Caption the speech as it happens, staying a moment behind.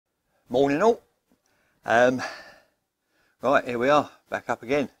Morning all. Right, here we are, back up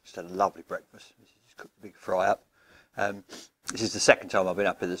again. Just had a lovely breakfast. Just cooked a big fry up. This is the second time I've been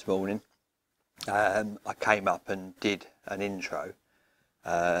up here this morning. I came up and did an intro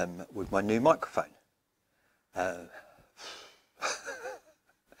with my new microphone. I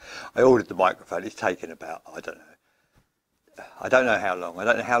ordered the microphone. It's taken about, I don't know how long. I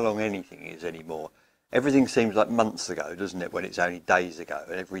don't know how long anything is anymore. Everything seems like months ago, doesn't it, when it's only days ago,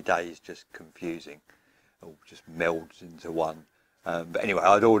 and every day is just confusing. It all just melds into one. But anyway,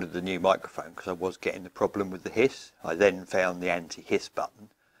 I'd ordered the new microphone because I was getting the problem with the hiss. I then found the anti-hiss button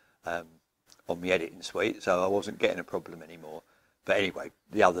on the editing suite, so I wasn't getting a problem anymore. But anyway,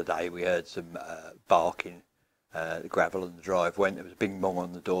 the other day we heard some barking. The gravel on the drive went, there was a bing bong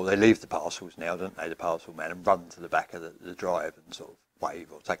on the door. They leave the parcels now, don't they, the parcel man, and run to the back of the drive and sort of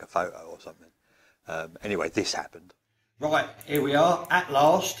wave or take a photo or something. Anyway, this happened. Right, here we are, at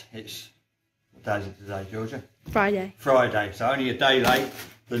last. It's, what day is it today, Georgia? Friday. Friday, so only a day late.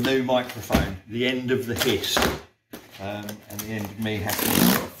 The new microphone, the end of the hiss. And the end of me having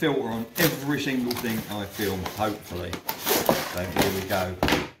to put a filter on every single thing I film, hopefully. So here we go.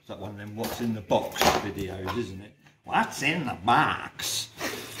 It's like one of them what's in the box videos, isn't it? What's in the box?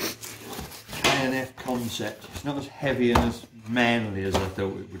 K&F concept. It's not as heavy and as manly as I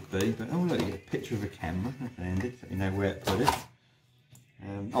thought it would be, but oh look, you get a picture of a camera. That's handy, so you know where to put it.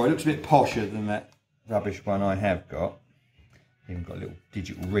 Oh, it looks a bit posher than that rubbish one I have got. Even got a little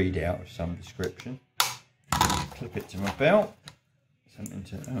digital readout of some description. Clip it to my belt. Something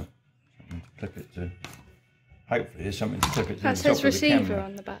to clip it to. Hopefully there's something to clip it to. That the top says of the receiver camera.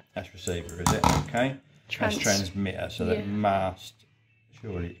 on the back. That's receiver, is it? Okay. That's transmitter, so that must,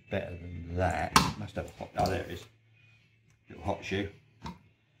 surely it's better than that. It must have a hot, oh there it is. Little hot shoe.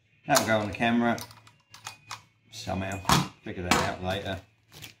 That'll go on the camera. Somehow. Figure that out later.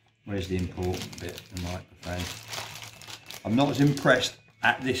 Where's the important bit, the microphone? I'm not as impressed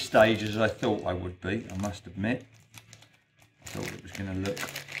at this stage as I thought I would be, I must admit. I thought it was going to look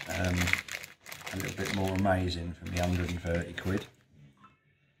a little bit more amazing from the 130 quid.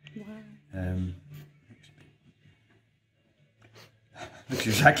 Wow. Looks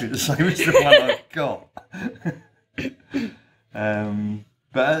exactly the same as the one I've got.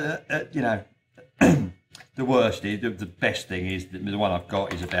 You know, the worst is, the best thing is that the one I've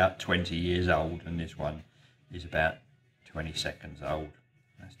got is about 20 years old and this one is about 20 seconds old.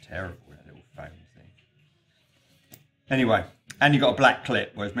 That's terrible, that little phone thing. Anyway, and you've got a black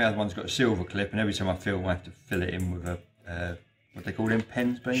clip, whereas my other one's got a silver clip, and every time I film I have to fill it in with a, what they call them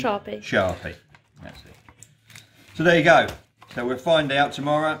pens, Ben? Sharpie. Sharpie, that's it. So there you go. So we'll find out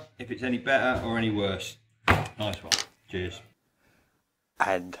tomorrow if it's any better or any worse. Nice one. Cheers.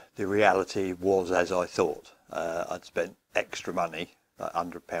 And the reality was as I thought. I'd spent extra money, like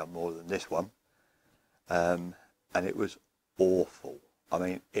 £100 more than this one. And it was awful. I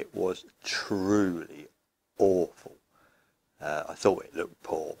mean, it was truly awful. I thought it looked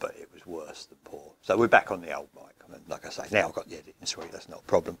poor, but it was worse than poor. So we're back on the old mic. I mean, like I say, now I've got the editing suite, that's not a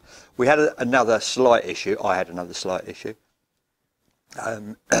problem. We had another slight issue. I had another slight issue.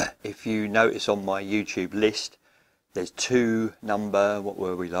 If you notice on my YouTube list, there's two what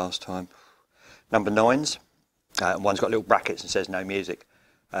were we last time? Number 9s. And one's got little brackets and says no music.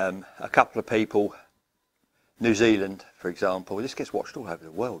 A couple of people, New Zealand, for example, this gets watched all over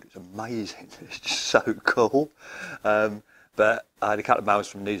the world. It's amazing. It's just so cool. But I had a couple of mails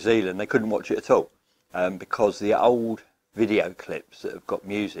from New Zealand. They couldn't watch it at all because the old video clips that have got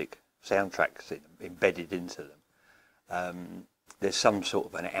music, soundtracks embedded into them, there's some sort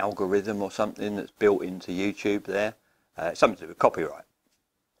of an algorithm or something that's built into YouTube there. It's something to do with copyright.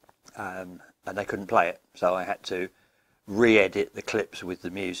 And they couldn't play it. So I had to re-edit the clips with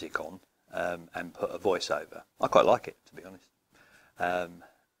the music on and put a voiceover. I quite like it, to be honest.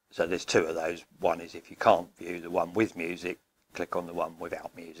 So there's two of those. One is if you can't view the one with music, click on the one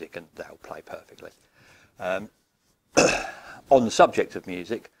without music and they'll play perfectly. On the subject of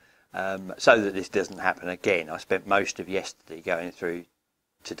music, so that this doesn't happen again, I spent most of yesterday going through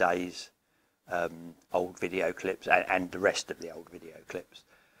today's old video clips and the rest of the old video clips.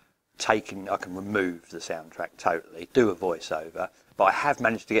 I can remove the soundtrack totally, do a voiceover, but I have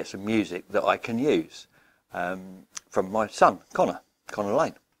managed to get some music that I can use from my son, Connor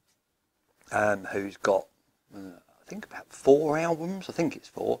Lane, who's got, I think about 4 albums, I think it's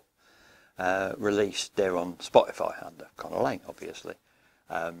 4, released there on Spotify under Connor Lane, obviously.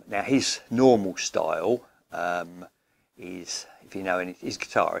 Now his normal style is, if you know anything, he's a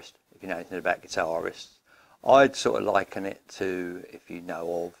guitarist. If you know anything about guitarists, I'd sort of liken it to, if you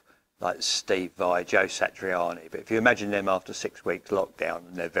know of like Steve Vai, Joe Satriani. But if you imagine them after 6 weeks lockdown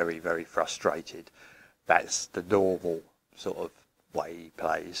and they're very, very frustrated, that's the normal sort of way he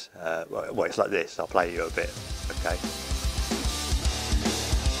plays. Well, it's like this. I'll play you a bit, okay?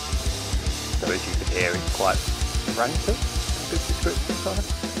 So as you can hear, it's quite frantic. Good description, kind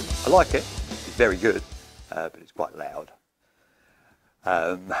of. I like it. It's very good, but it's quite loud.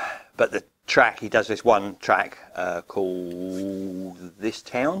 But the track, he does this one track called This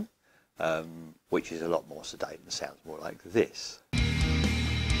Town, which is a lot more sedate and sounds more like this.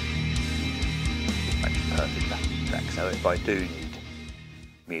 Makes a perfect backing track. So if I do need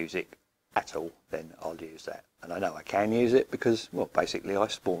music at all, then I'll use that. And I know I can use it because, well, basically I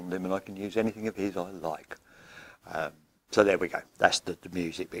spawned him and I can use anything of his I like. So there we go. That's the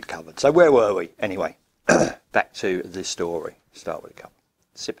music bit covered. So where were we? Anyway, back to the story. Start with a cup.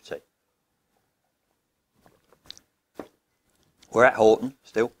 Sip of tea. We're at Horton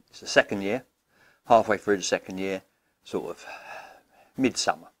still. It's the second year. Halfway through the second year, sort of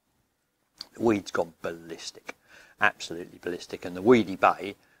midsummer. The weed's gone ballistic. Absolutely ballistic. And the weedy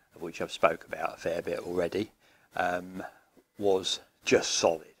bay, of which I've spoke about a fair bit already, was just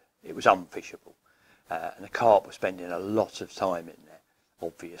solid. It was unfishable. And the carp were spending a lot of time in there,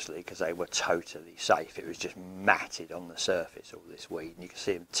 obviously, because they were totally safe. It was just matted on the surface, all this weed, and you could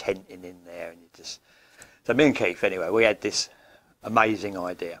see them tenting in there. And you just... So me and Keith, anyway, we had this amazing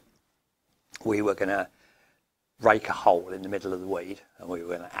idea. We were going to rake a hole in the middle of the weed, and we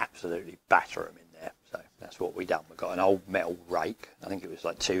were going to absolutely batter them in there. So that's what we done. We got an old metal rake. I think it was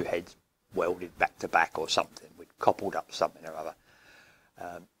like 2 heads welded back to back or something. We'd cobbled up something or other.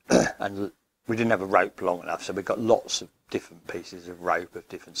 And we didn't have a rope long enough, so we got lots of different pieces of rope of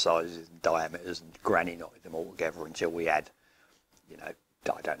different sizes and diameters and granny knotted them all together until we had, you know,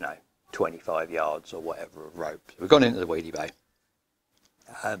 I don't know, 25 yards or whatever of rope. So we've gone into the weedy bay,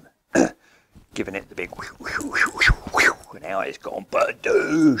 giving it the big and now it's gone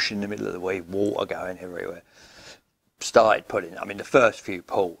badoosh in the middle of the weed, water going everywhere. Started putting, I mean, the first few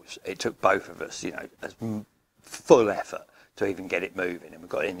pulls, it took both of us, you know, as full effort to even get it moving, and we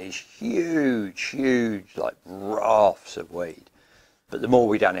got in these huge like rafts of weed. But the more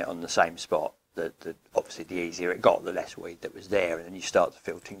we done it on the same spot, obviously the easier it got, the less weed that was there, and then you start to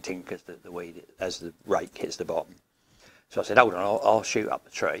feel tink as the weed, as the rake hits the bottom. So I said, hold on, I'll shoot up the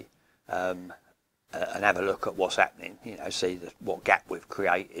tree and have a look at what's happening, you know, see what gap we've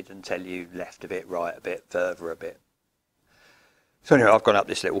created and tell you left a bit, right a bit, further a bit. So anyway, I've gone up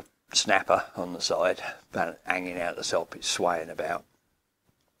this little snapper on the side, hanging out the top, it's swaying about,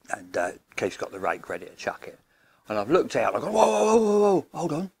 and Keith's got the rake ready to chuck it. And I've looked out, I've gone, whoa,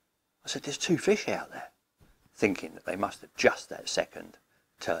 hold on. I said, there's 2 fish out there, thinking that they must have just that second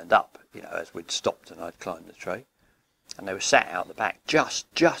turned up, you know, as we'd stopped and I'd climbed the tree. And they were sat out the back, just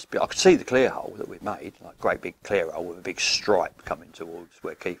I could see the clear hole that we'd made, like a great big clear hole with a big stripe coming towards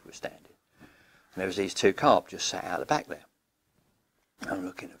where Keith was standing. And there was these 2 carp just sat out the back there. I'm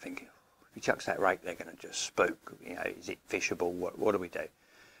looking and thinking, if he chucks that rake, they're going to just spook. You know, is it fishable? What do we do?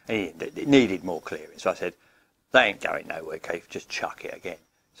 And it needed more clearing. So I said, they ain't going nowhere, Keith, just chuck it again.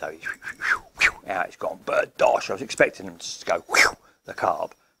 So out it's gone, bird dosh. I was expecting them to go, the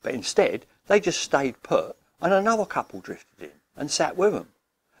carp. But instead, they just stayed put, and another couple drifted in and sat with them.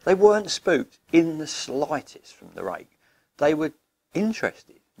 They weren't spooked in the slightest from the rake. They were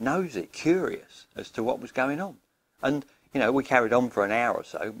interested, nosy, curious as to what was going on. And you know, we carried on for an hour or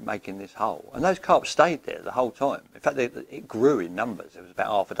so making this hole, and those carp stayed there the whole time. In fact, it grew in numbers. There was about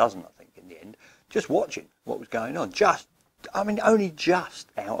half a dozen, I think, in the end, just watching what was going on. Only just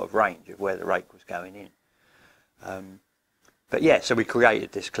out of range of where the rake was going in. But yeah, so we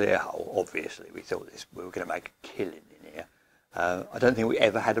created this clear hole. Obviously, we thought we were going to make a killing in here. I don't think we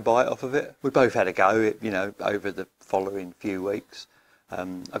ever had a bite off of it. We both had a go, you know, over the following few weeks.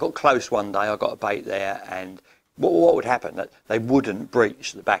 I got close one day. I got a bait there, and what would happen, that they wouldn't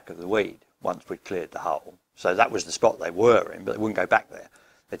breach the back of the weed once we'd cleared the hole. So that was the spot they were in, but they wouldn't go back there.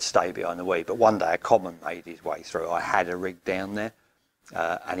 They'd stay behind the weed. But one day a common made his way through. I had a rig down there,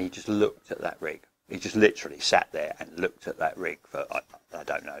 and he just looked at that rig. He just literally sat there and looked at that rig for, I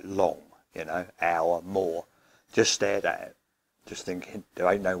don't know, long, you know, hour, more. Just stared at it, just thinking, there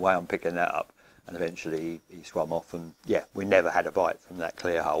ain't no way I'm picking that up. And eventually he swam off, and yeah, we never had a bite from that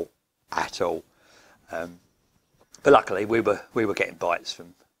clear hole at all. But luckily, we were getting bites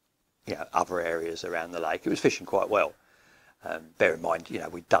from, you know, other areas around the lake. It was fishing quite well. Bear in mind, you know,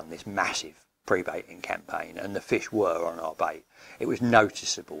 we'd done this massive pre-baiting campaign, and the fish were on our bait. It was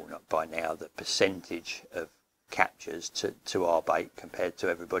noticeable by now, the percentage of captures to our bait compared to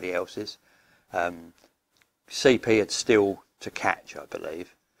everybody else's. CP had still to catch, I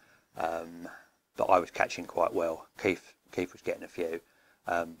believe, but I was catching quite well. Keith was getting a few.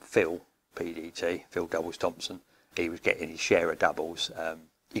 Phil PDT, Phil Doubles Thompson, he was getting his share of doubles.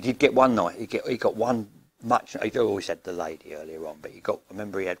 He did get one night. He got one much. He always had the lady earlier on, but I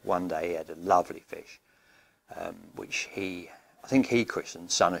remember he had one day. He had a lovely fish, which I think he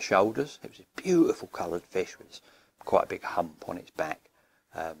christened Son of Shoulders. It was a beautiful coloured fish with quite a big hump on its back,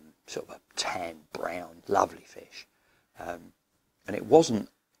 sort of a tan brown, lovely fish. And it wasn't,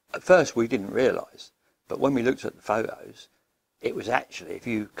 at first we didn't realise, but when we looked at the photos, it was actually, if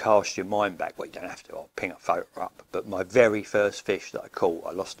you cast your mind back, well, you don't have to, I'll ping a photo up, but my very first fish that I caught,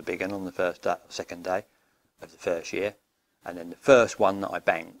 I lost a big one on the second day of the first year, and then the first one that I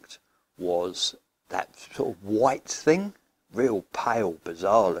banked was that sort of white thing, real pale,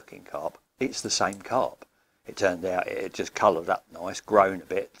 bizarre looking carp. It's the same carp. It turned out it had just coloured up nice, grown a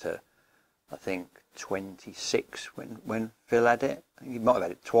bit to, I think, 26 when Phil had it. I think he might have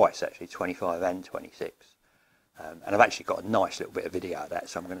had it twice actually, 25 and 26. And I've actually got a nice little bit of video of that,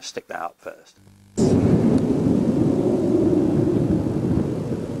 so I'm going to stick that up first.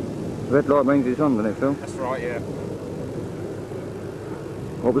 Red light means it's on, doesn't it, Phil? That's right, yeah.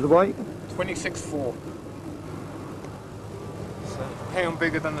 What was the weight? 26.4. So a pound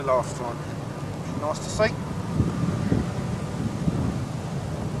bigger than the last time. Nice to see.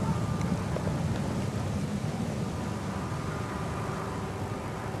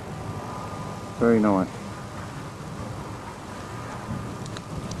 Very nice.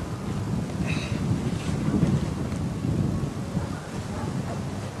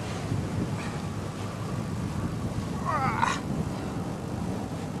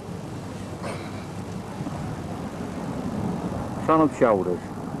 Son of Shoulders.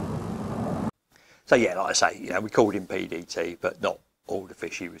 So yeah, like I say, we called him PDT, but not all the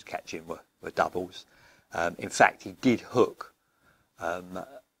fish he was catching were doubles. In fact, he did hook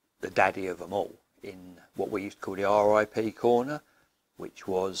the daddy of them all in what we used to call the RIP corner, which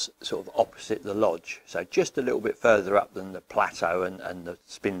was sort of opposite the lodge, so just a little bit further up than the plateau and the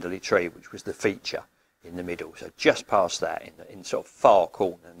spindly tree, which was the feature in the middle. So just past that, in sort of far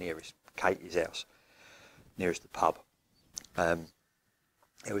corner nearest Katie's house, nearest the pub.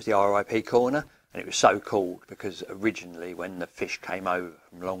 It was the RIP corner, and it was so called because originally when the fish came over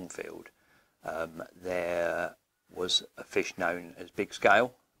from Longfield, there was a fish known as big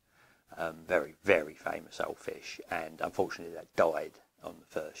scale, very, very famous old fish, and unfortunately that died on the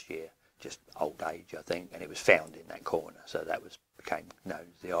first year, just old age I think, and it was found in that corner, so that became known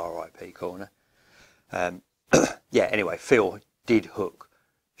as the RIP corner. Yeah, anyway, Phil did hook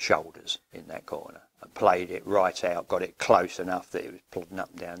shoulders in that corner and played it right out, got it close enough that it was plodding up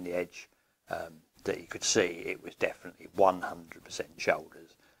and down the edge, that you could see it was definitely 100%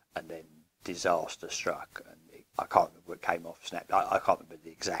 shoulders, and then disaster struck, and I can't remember what came off snapped. I can't remember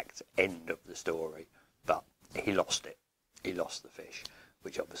the exact end of the story, but he lost it. He lost the fish,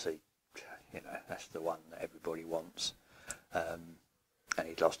 which obviously, that's the one that everybody wants. And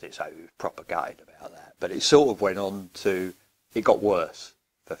he'd lost it, so he was proper gutted about that. But it sort of went on to, it got worse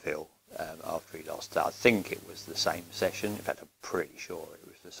for Phil after he lost it. I think it was the same session. In fact, I'm pretty sure it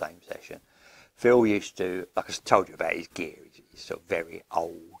was the same session. Phil used to, like I told you about his gear, he's sort of very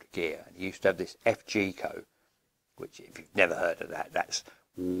old gear, and he used to have this FG Co, which if you've never heard of that, that's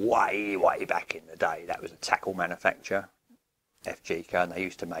way, way back in the day. That was a tackle manufacturer, FG Co, and they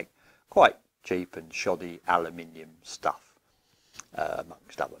used to make quite cheap and shoddy aluminium stuff,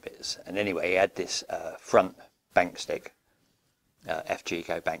 amongst other bits. And anyway, he had this front bank stick, FG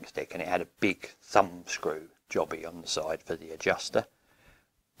Co bank stick, and it had a big thumb screw jobby on the side for the adjuster.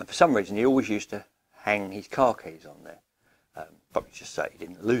 And for some reason, he always used to hang his car keys on there. Probably just so he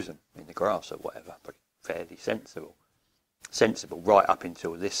didn't lose them in the grass or whatever, but fairly sensible. Sensible right up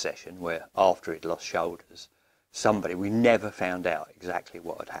until this session, where after he'd lost shoulders, we never found out exactly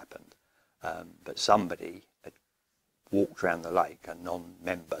what had happened, but somebody had walked around the lake, a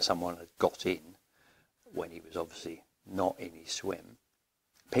non-member, someone had got in when he was obviously not in his swim,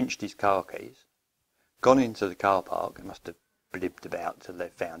 pinched his car keys, gone into the car park, and must have blibbed about till they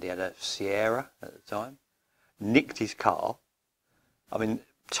found he had a Sierra at the time, nicked his car. I mean,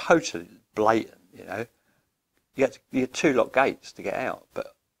 totally blatant, You had two lock gates to get out,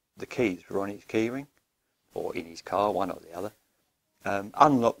 but the keys were on his keyring, or in his car, one or the other.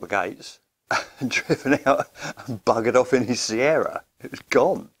 Unlocked the gates and driven out and buggered off in his Sierra. It was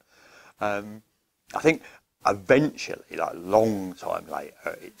gone. I think eventually, like a long time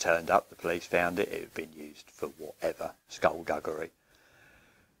later, it turned up, the police found it, it had been used for whatever, skullduggery.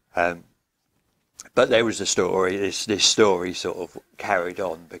 But there was a story, this story sort of carried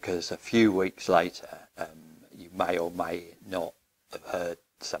on, because a few weeks later, you may or may not have heard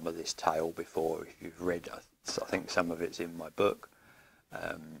some of this tale before if you've read. I think some of it's in my book,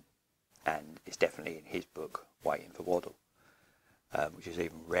 and it's definitely in his book, Waiting for Waddle, which is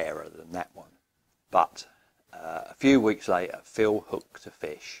even rarer than that one. But a few weeks later, Phil hooked a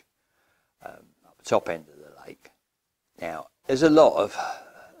fish at the top end of the lake. Now, there's a lot of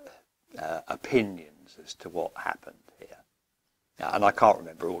opinions as to what happened here, and I can't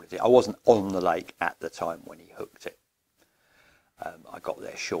remember all of it. I wasn't on the lake at the time when he hooked it. I got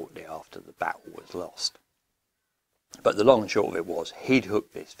there shortly after the battle was lost. But the long and short of it was, he'd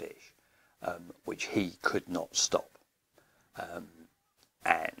hooked this fish, which he could not stop.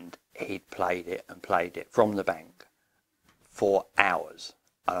 And he'd played it from the bank for hours.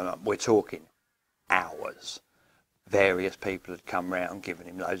 We're talking hours. Various people had come round giving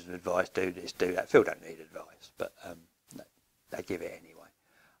him loads of advice, do this, do that. Phil don't need advice, but they give it anyway.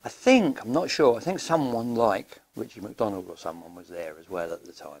 I'm not sure, I think someone like Richie McDonald or someone was there as well at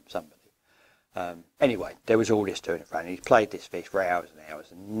the time, somebody. Anyway, there was all this to and fro, and he's played this fish for hours and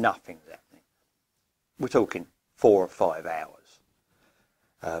hours and nothing's happening. We're talking 4 or 5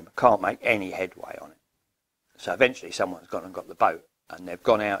 hours. Can't make any headway on it. So eventually someone's gone and got the boat, and they've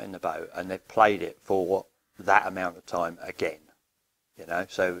gone out in the boat and they've played it for that amount of time again. You know,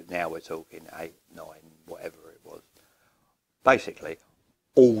 so now we're talking 8, 9, whatever it was. Basically,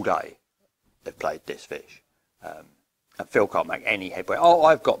 all day they've played this fish. And Phil can't make any headway.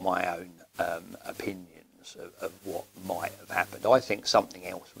 I've got my own opinions of what might have happened. I think something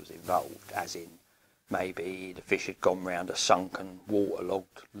else was involved, as in maybe the fish had gone round a sunken,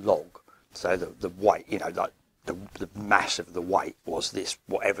 waterlogged log. So the weight, you know, like the mass of the weight was this,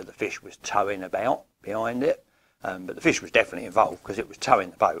 whatever the fish was towing about behind it. But the fish was definitely involved because it was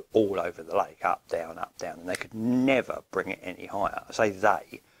towing the boat all over the lake, up, down, and they could never bring it any higher. I say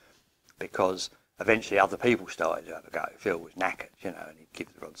they because eventually other people started to have a go. Phil was knackered, you know, and he'd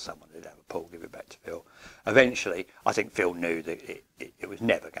give the rod to someone, they'd have a pull, give it back to Phil. Eventually, I think Phil knew that it was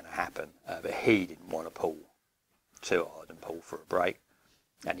never going to happen, but he didn't want to pull too hard and pull for a break.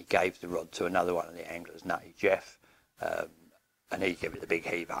 And he gave the rod to another one of the anglers, Nutty Jeff, and he gave it the big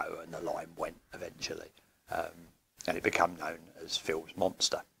heave-ho, and the line went eventually. And it became known as Phil's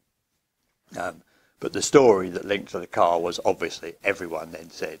Monster. But the story that linked to the car was obviously everyone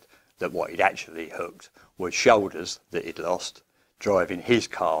then said that what he'd actually hooked was shoulders that he'd lost, driving his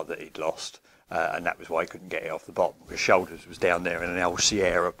car that he'd lost, and that was why he couldn't get it off the bottom, because shoulders was down there in an old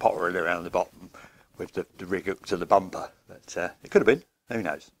Sierra pottering around the bottom with the rig hooked to the bumper. But it could have been. Who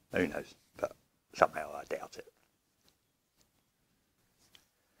knows? Who knows? But somehow I doubt it.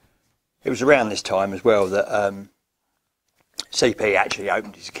 It was around this time as well that CP actually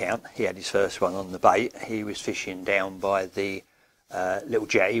opened his account. He had his first one on the bait. He was fishing down by the little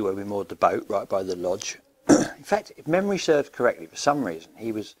jetty where we moored the boat, right by the lodge. In fact, if memory serves correctly, for some reason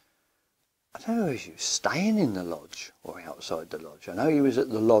he was, I don't know if he was staying in the lodge or outside the lodge. I know he was at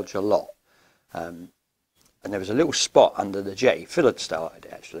the lodge a lot. And there was a little spot under the jetty. Phil had started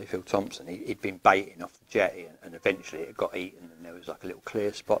it, actually, Phil Thompson. He'd been baiting off the jetty, and eventually it got eaten, and there was like a little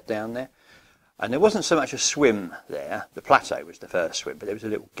clear spot down there. And there wasn't so much a swim there. The plateau was the first swim, but there was a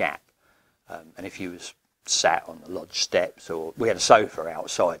little gap. And if you was sat on the lodge steps, or we had a sofa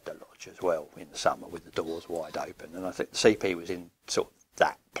outside the lodge as well in the summer with the doors wide open. And I think the CP was in sort of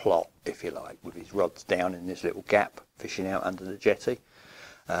that plot, if you like, with his rods down in this little gap, fishing out under the jetty.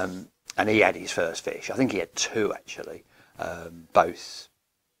 And he had his first fish. I think he had 2 actually, both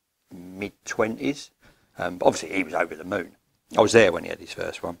mid-20s. But obviously he was over the moon. I was there when he had his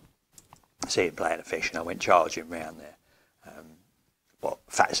first one. I see him playing a fish, and I went charging round there.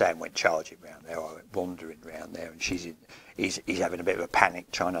 Fat Sam went charging round there. I went wandering round there, and he's having a bit of a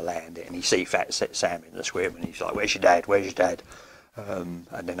panic trying to land it, and he see Fat Sam in the swim, and he's like, "Where's your dad? Where's your dad?" And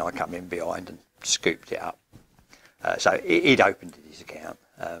then I come in behind and scooped it up. So he'd opened his account,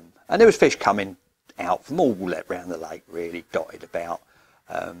 and there was fish coming out from all around the lake, really dotted about.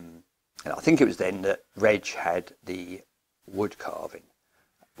 And I think it was then that Reg had the wood carving,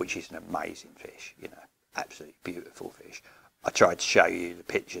 which is an amazing fish, you know, absolutely beautiful fish. I tried to show you the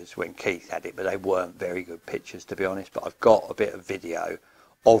pictures when Keith had it, but they weren't very good pictures, to be honest. But I've got a bit of video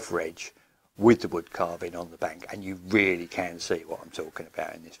of Reg with the wood carving on the bank, and you really can see what I'm talking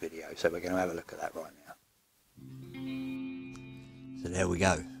about in this video. So we're going to have a look at that right now. So there we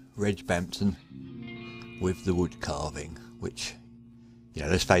go, Reg Bampton with the wood carving, which, you know,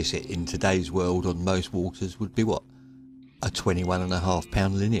 let's face it, in today's world on most waters would be what? A 21.5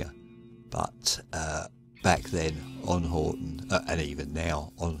 pound linear. But back then on Horton, and even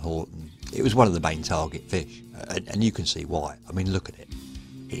now on Horton, it was one of the main target fish, and you can see why. I mean, look at it.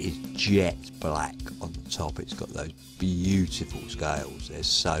 It is jet black on the top. It's got those beautiful scales. They're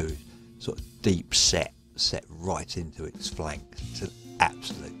so sort of deep set right into its flanks. It's an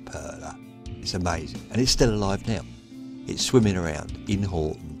absolute perler. It's amazing, and it's still alive now. It's swimming around in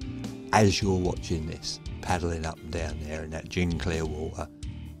Horton as you're watching this, paddling up and down there in that gin clear water.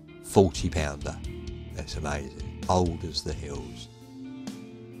 40-pounder. That's amazing. Old as the hills.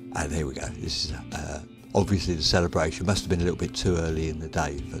 And there we go. This is obviously the celebration. Must have been a little bit too early in the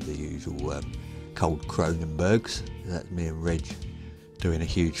day for the usual cold Kronenbergs. That's me and Reg doing a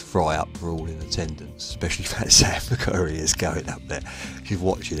huge fry up for all in attendance, especially Fat Sam McCurry is going up there. She's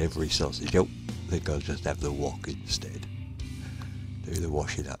watching every sausage. Oh, I think I'll just have the wok instead. Do the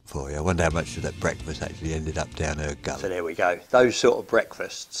washing up for you. I wonder how much of that breakfast actually ended up down her gullet. So there we go. Those sort of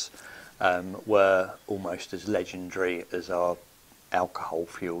breakfasts were almost as legendary as our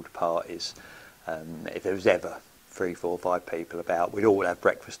alcohol-fueled parties. If there was ever 3, 4, 5 people about, we'd all have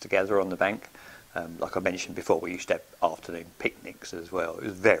breakfast together on the bank. Like I mentioned before, we used to have afternoon picnics as well. It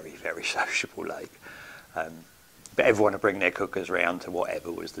was very, very sociable lake. But everyone would bring their cookers round to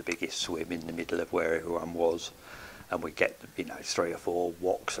whatever was the biggest swim in the middle of where everyone was. And we'd get, 3 or 4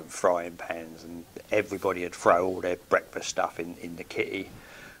 woks and frying pans, and everybody would throw all their breakfast stuff in the kitty.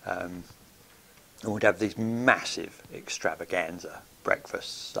 And we'd have these massive extravaganza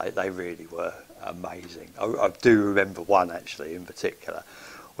breakfasts. They really were amazing. I do remember one actually in particular.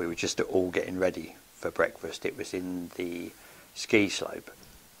 We were just all getting ready for breakfast. It was in the ski slope.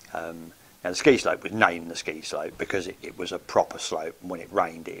 Now the ski slope was named the ski slope because it was a proper slope, and when it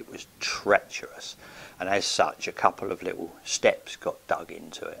rained it was treacherous, and as such a couple of little steps got dug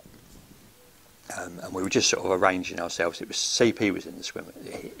into it. And we were just sort of arranging ourselves. It was CP was in the swim.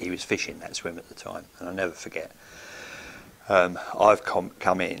 He was fishing that swim at the time, and I'll never forget. I've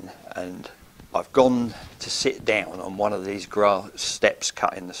come in and I've gone to sit down on one of these grass steps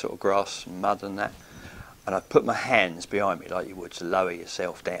cut in the sort of grass and mud and that, and I've put my hands behind me like you would to lower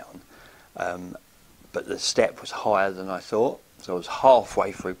yourself down, but the step was higher than I thought, so I was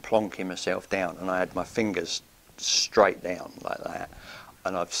halfway through plonking myself down, and I had my fingers straight down like that,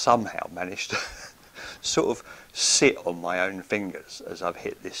 and I've somehow managed to sort of sit on my own fingers as I've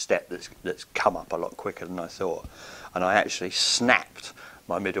hit this step that's come up a lot quicker than I thought, and I actually snapped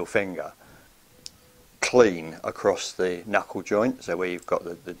my middle finger clean across the knuckle joint, so where you've got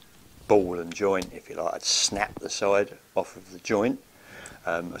the ball and joint, if you like. I'd snapped the side off of the joint,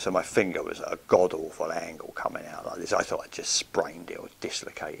 so my finger was at a god-awful angle coming out like this. I thought I'd just sprained it or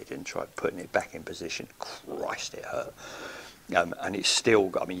dislocated it and tried putting it back in position. Christ, it hurt. And it's still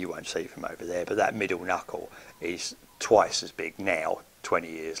got, I mean, you won't see from over there, but that middle knuckle is twice as big now, 20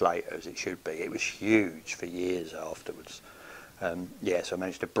 years later, as it should be. It was huge for years afterwards. Yeah, so I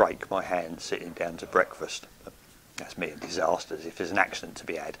managed to break my hand sitting down to breakfast. That's me in disasters. If there's an accident to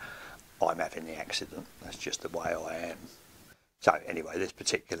be had, I'm having the accident. That's just the way I am. So anyway, this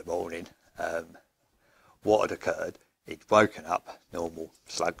particular morning, what had occurred, he'd woken up, normal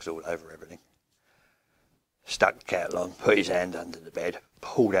slugs all over everything, stuck the kettle on, put his hand under the bed,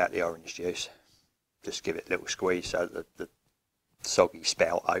 pulled out the orange juice, just give it a little squeeze so that the soggy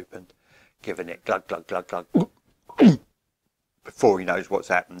spout opened, giving it glug, glug, glug, glug. Before he knows what's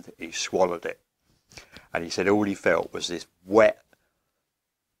happened, he swallowed it. And he said all he felt was this wet,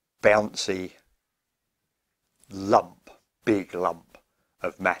 bouncy lump, big lump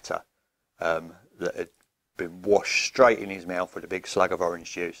of matter that had been washed straight in his mouth with a big slug of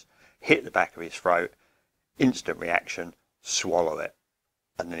orange juice, hit the back of his throat, instant reaction, swallow it.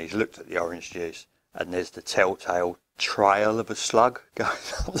 And then he's looked at the orange juice, and there's the telltale trail of a slug going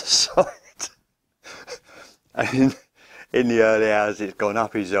up the side. And in the early hours, it's gone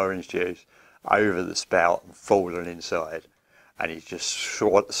up his orange juice, over the spout and fallen inside. And he's just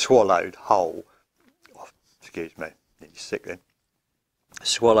swallowed whole, oh, excuse me, he's sick then,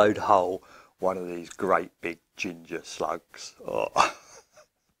 swallowed whole one of these great big ginger slugs. Oh,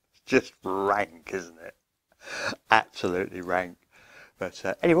 just rank, isn't it? Absolutely rank.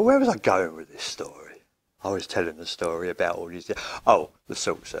 But anyway, where was I going with this story? I was telling the story about all these, oh, the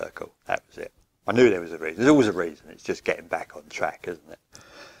salt circle, that was it. I knew there was a reason. There's always a reason. It's just getting back on track, isn't it?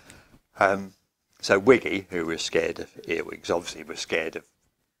 So Wiggy, who was scared of earwigs, obviously was scared,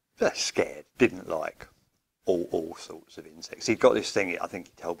 didn't like all sorts of insects. He'd got this thing, I think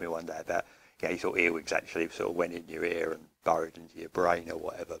he told me one day about, he thought earwigs actually sort of went in your ear and burrowed into your brain or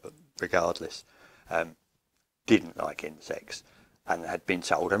whatever, but regardless, didn't like insects, and had been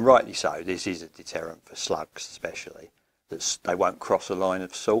told, and rightly so, this is a deterrent for slugs especially, that they won't cross a line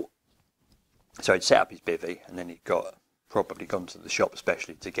of salt. So he'd set up his bivvy, and then he'd probably gone to the shop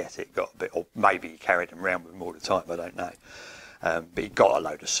especially to get it, got a bit, or maybe he carried them around with him all the time, I don't know. but he'd got a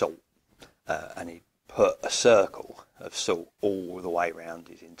load of salt, and he put a circle of salt all the way around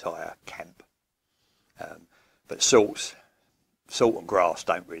his entire camp. But salt and grass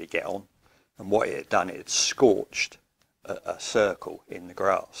don't really get on, and what it had done, it had scorched a circle in the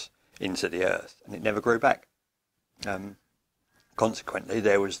grass into the earth, and it never grew back. Consequently,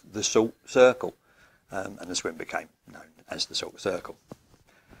 there was the salt circle, and the swim became known as the salt circle.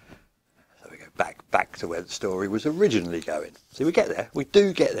 So we go back to where the story was originally going. See, we get there. We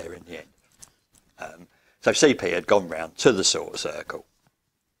do get there in the end. So CP had gone round to the salt circle,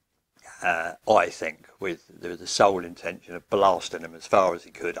 I think, with the sole intention of blasting him as far as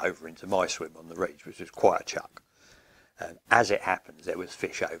he could over into my swim on the reach, which was quite a chuck. As it happens, there was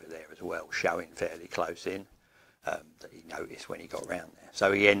fish over there as well, showing fairly close in, that he noticed when he got round there.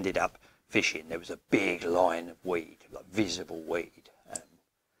 So he ended up fishing. There was a big line of weed, like visible weed,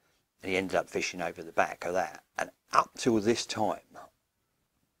 and he ended up fishing over the back of that. And up till this time,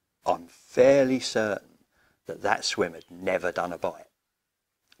 I'm fairly certain that swim had never done a bite.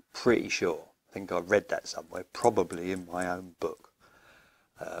 Pretty sure. I think I read that somewhere, probably in my own book.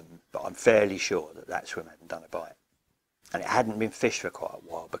 But I'm fairly sure that swim hadn't done a bite. And it hadn't been fished for quite a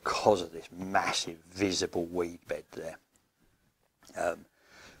while because of this massive visible weed bed there.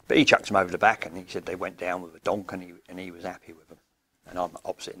 But he chucked them over the back, and he said they went down with a donk, and he was happy with them. And I'm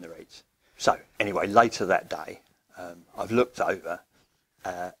opposite in the reeds. So anyway, later that day, I've looked over,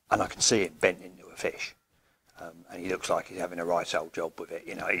 and I can see him bent into a fish. And he looks like he's having a right old job with it.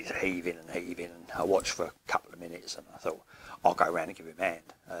 You know, he's heaving and heaving, and I watched for a couple of minutes, and I thought, I'll go around and give him a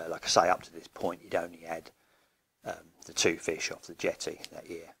hand. Like I say, up to this point, he'd only had the 2 fish off the jetty that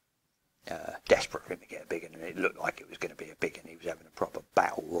year. Desperate for him to get a big one, and it looked like it was going to be a big one. He was having a proper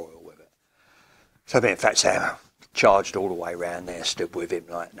battle royal with it. So me and Fat Sam charged all the way around there, stood with him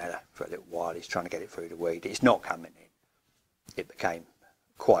like that for a little while. He's trying to get it through the weed. It's not coming in. It became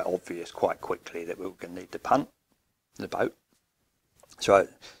quite obvious quite quickly that we were going to need to punt the boat. So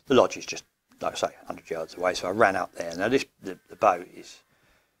the lodge is just, like I say, 100 yards away. So I ran up there. Now the boat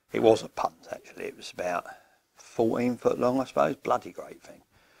it was a punt actually. It was about 14 foot long, I suppose. Bloody great thing.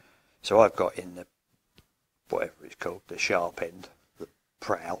 So I've got in the, whatever it's called, the sharp end, the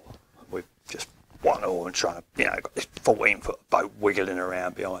prow, with just one oar and trying to, got this 14 foot boat wiggling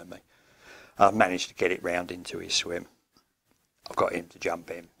around behind me. I managed to get it round into his swim. I've got him to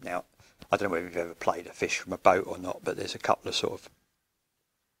jump in. Now, I don't know whether you've ever played a fish from a boat or not, but there's a couple of sort of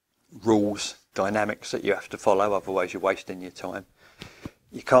rules, dynamics that you have to follow, otherwise you're wasting your time.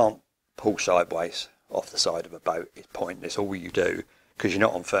 You can't pull sideways off the side of a boat. It's pointless. All you do, because you're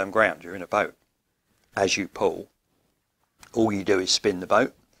not on firm ground, you're in a boat. As you pull, all you do is spin the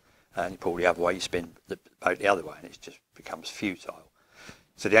boat, and you pull the other way, you spin the boat the other way, and it just becomes futile.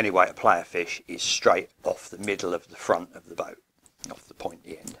 So the only way to play a fish is straight off the middle of the front of the boat, off the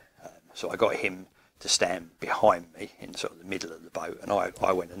pointy end. So I got him to stand behind me in sort of the middle of the boat, and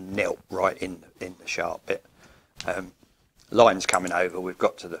I went and knelt right in the sharp bit. Line's coming over, we've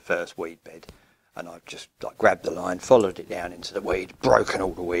got to the first weed bed, and I've just grabbed the line, followed it down into the weed, broken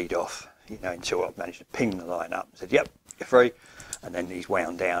all the weed off, until I've managed to ping the line up and said, yep, you're free. And then he's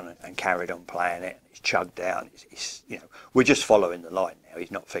wound down and carried on playing it, and he's chugged down. We're just following the line now. He's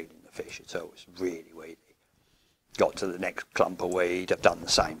not feeding the fish at all. It's really weedy. Got to the next clump of weed. I've done the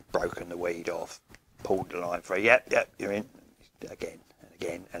same, broken the weed off, pulled the line free. Yep, you're in. Again and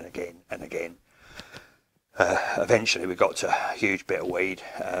again and again and again. Eventually we got to a huge bit of weed,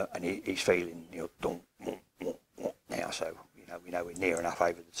 and he's feeling now, so we know we're near enough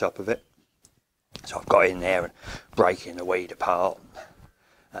over the top of it. So I've got in there and breaking the weed apart.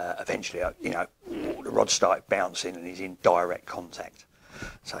 Eventually, the rod started bouncing and he's in direct contact.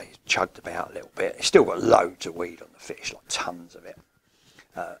 So he's chugged about a little bit. He's still got loads of weed on the fish, like tons of it.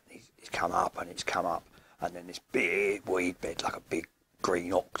 He's come up and it's come up, and then this big weed bed, like a big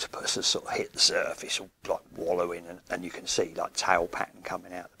green octopus, has sort of hit the surface, all like wallowing, and you can see like tail pattern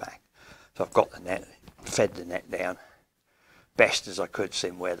coming out the back. So I've got the net, fed the net down, best as I could,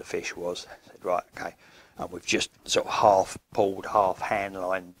 seeing where the fish was. I said, right, okay. And we've just sort of half pulled, half hand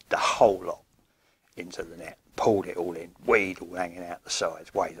lined the whole lot into the net, pulled it all in, weed all hanging out the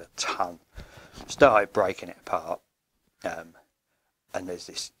sides, weighed a ton. Started breaking it apart, and there's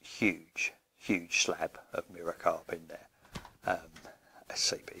this huge slab of mirror carp in there.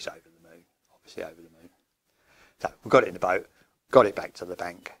 CP's over the moon, obviously over the moon. So we got it in the boat, got it back to the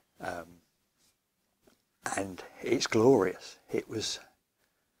bank, and it's glorious. It was,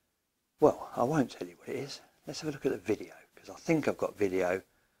 well, I won't tell you what it is. Let's have a look at the video, because I think I've got video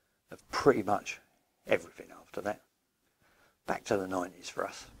of pretty much everything after that. Back to the 90s for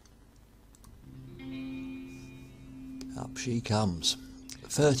us. Up she comes.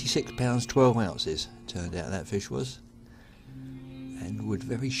 £36, 12 ounces, turned out that fish was. And would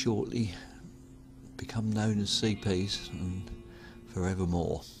very shortly become known as CPs and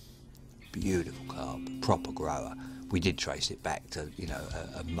forevermore. Beautiful carp, proper grower. We did trace it back to, you know,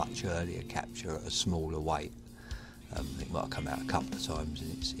 a much earlier capture at a smaller weight. It might have come out a couple of times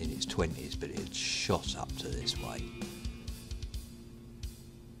in its 20s, but it had shot up to this weight.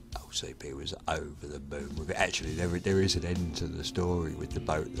 CP was over the moon with it. Actually, there is an end to the story with the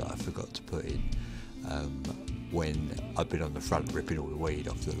boat that I forgot to put in when I'd been on the front ripping all the weed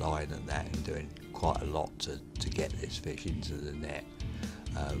off the line and that, and doing quite a lot to get this fish into the net.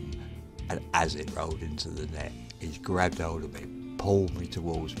 And as it rolled into the net, he's grabbed hold of me, pulled me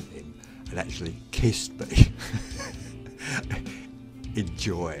towards him, and actually kissed me.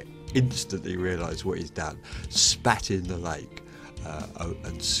 Enjoy it. Instantly realised what he's done. Spat in the lake.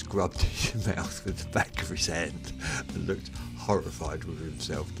 And scrubbed his mouth with the back of his hand and looked horrified with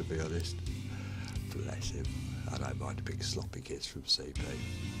himself, to be honest. Bless him. I don't mind a big sloppy kiss from CP.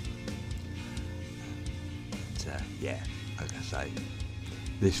 But, yeah, like I say,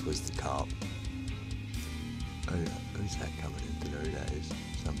 this was the carp. Who's that coming in? Don't know who that is.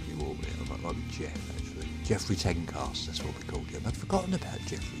 Somebody warned me. I might be Jeff, actually. Jeffrey Tencast, that's what we called him. I'd forgotten about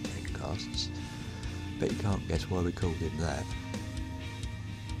Jeffrey Tencasts. Bet you can't guess why we called him that.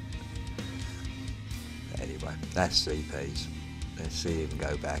 Anyway, that's CP's. Let's see him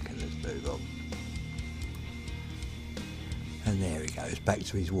go back and let's move on. And there he goes, back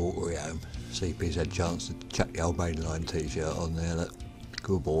to his watery home. CP's had a chance to chuck the old mainline t-shirt on there. Look,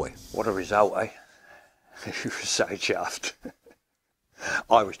 good boy. What a result, eh? He was so chuffed.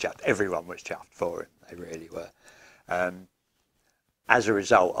 I was chuffed. Everyone was chuffed for him. They really were. As a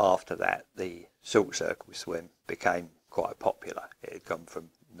result, after that, the salt circle swim became quite popular. It had gone from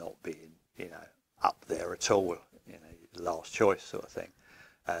not being, you know, up there at all, you know, last choice sort of thing,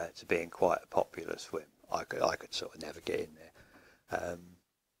 to being quite a popular swim. I could sort of never get in there.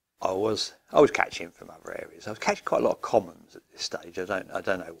 I was catching from other areas. I was catching quite a lot of commons at this stage. I don't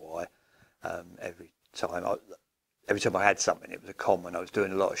know why. Every time I had something, it was a common. I was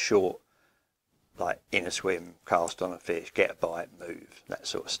doing a lot of short, like in a swim, cast on a fish, get a bite, move, that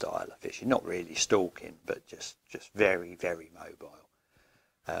sort of style of fishing. Not really stalking, but just very, very mobile.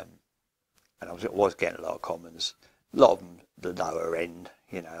 And I was getting a lot of commons, a lot of them the lower end,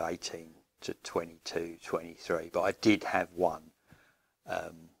 you know, 18 to 22, 23. But I did have one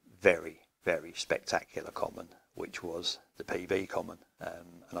very, very spectacular common, which was the PB common.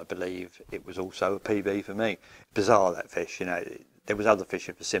 And I believe it was also a PB for me. Bizarre, that fish, you know. There was other fish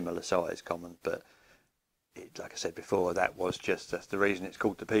of a similar size common, but like I said before, that's the reason it's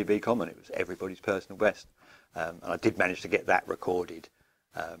called the PB common. It was everybody's personal best. And I did manage to get that recorded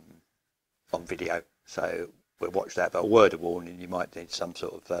on video, so we'll watch that. But a word of warning, you might need some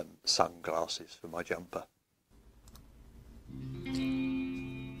sort of sunglasses for my jumper.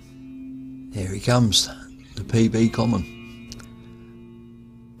 Here he comes, the PB common.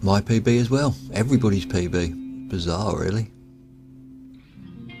 My PB as well, everybody's PB. Bizarre, really.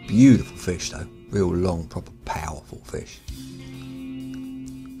 Beautiful fish though, real long, proper powerful fish.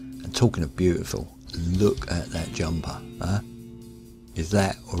 And talking of beautiful, look at that jumper, huh? Is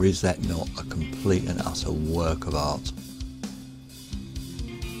that, or is that not, a complete and utter work of art?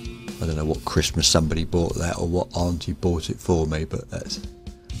 I don't know what Christmas somebody bought that, or what auntie bought it for me, but that's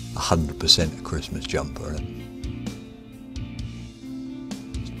 100% a Christmas jumper.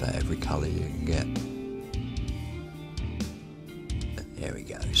 It's about every colour you can get. And there he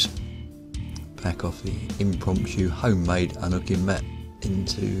goes. Back off the impromptu homemade unhooking mat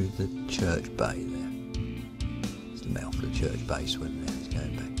into the church bay there. It's the mouth of the church bay swim there it's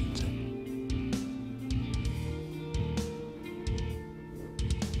going back into.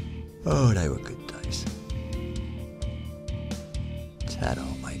 Oh, they were good days. Ta-da,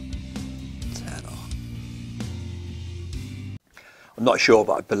 mate. Ta-da. I'm not sure,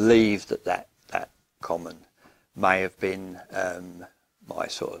 but I believe that common may have been my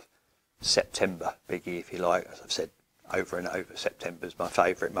sort of September biggie, if you like. As I've said over and over, September's my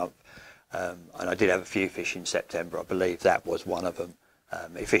favourite month. And I did have a few fish in September. I believe that was one of them.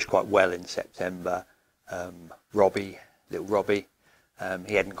 He fished quite well in September. Robbie, little Robbie,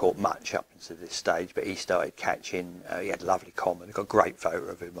 he hadn't caught much up until this stage, but he started catching. He had a lovely common. I've got a great photo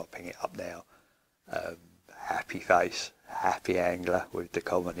of him. I'll ping it up now. Happy face, happy angler with the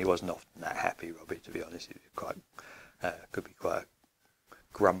common. He wasn't often that happy, Robbie, to be honest. He was quite, could be quite a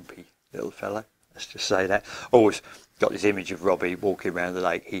grumpy little fellow. Let's just say that. Always got this image of Robbie walking around the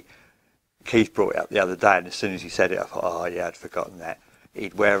lake. Keith brought it up the other day, and as soon as he said it, I thought, oh yeah, I'd forgotten that.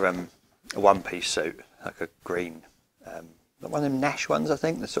 He'd wear a one-piece suit, like a green one of them Nash ones, I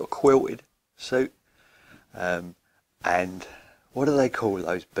think, the sort of quilted suit. And what do they call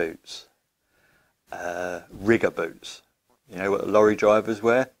those boots? Rigger boots. You know what the lorry drivers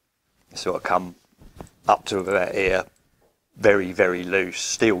wear? They sort of come up to about here, very, very loose,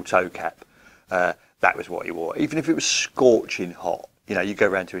 steel toe cap. That was what he wore. Even if it was scorching hot, you know, you go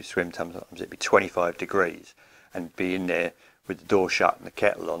around to his swim, sometimes it'd be 25 degrees and be in there with the door shut and the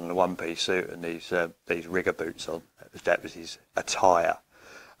kettle on and a one-piece suit and these rigger boots on. That was his attire.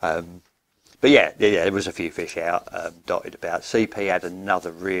 But yeah, there was a few fish out, dotted about. CP had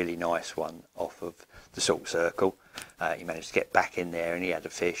another really nice one off of the salt circle. He managed to get back in there and he had a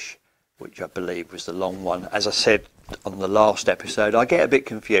fish, which I believe was the long one. As I said on the last episode, I get a bit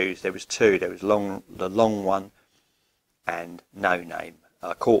confused. There was two. There was the long one and no name.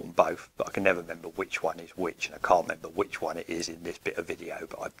 I caught them both, but I can never remember which one is which, and I can't remember which one it is in this bit of video,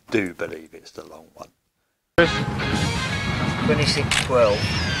 but I do believe it's the long one. 2612.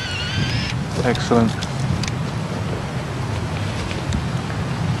 Excellent.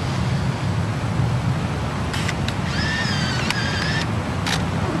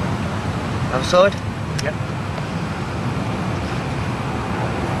 Other side? Yep.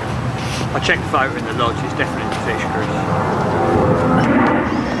 I checked the photo in the lodge, it's definitely the fish cruise.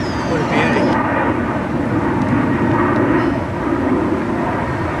 What a beauty.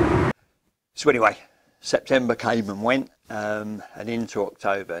 So anyway, September came and went, and into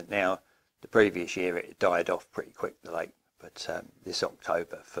October. Now, the previous year it died off pretty quick, the lake, but this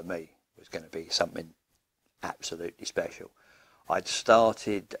October for me was going to be something absolutely special. I'd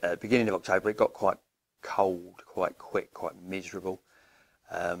started beginning of October. It got quite cold, quite quick, quite miserable,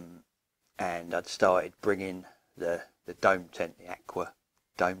 and I'd started bringing the dome tent, the aqua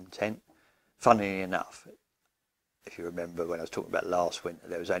dome tent. Funnily enough, if you remember when I was talking about last winter,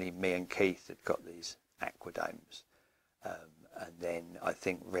 there was only me and Keith that got these aqua domes, and then I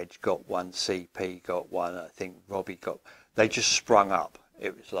think Reg got one, CP got one, I think Robbie got. They just sprung up.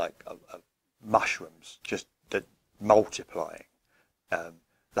 It was like mushrooms, just multiplying.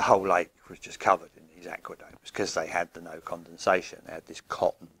 The whole lake was just covered in these aqua domes because they had the no condensation. They had this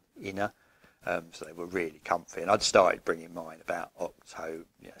cotton inner, so they were really comfy. And I'd started bringing mine about October,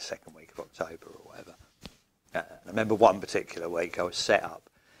 second week of October or whatever. And I remember one particular week I was set up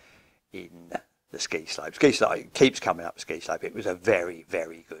in the ski slope. Ski slope keeps coming up ski slope. It was a very,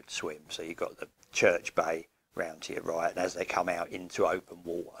 very good swim. So you've got the church bay round to your right, and as they come out into open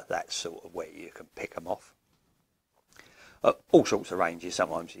water, that's sort of where you can pick them off. All sorts of ranges,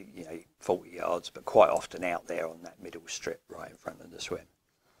 sometimes 40 yards, but quite often out there on that middle strip right in front of the swim.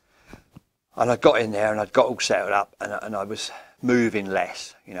 And I got in there and I'd got all settled up, and I was moving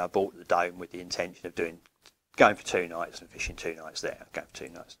less. I bought the dome with the intention of going for 2 nights and fishing 2 nights there. Going for 2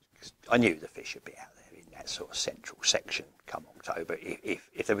 nights because I knew the fish would be out there in that sort of central section come October.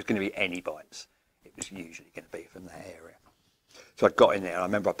 If there was going to be any bites, it was usually going to be from that area. So I got in there and I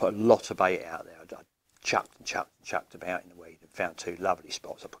remember I put a lot of bait out there. I chucked and chucked about in the weed and found 2 lovely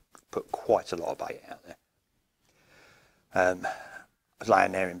spots. I put quite a lot of bait out there. I was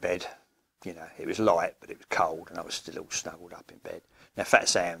laying there in bed. It was light, but it was cold, and I was still all snuggled up in bed. Now, Fat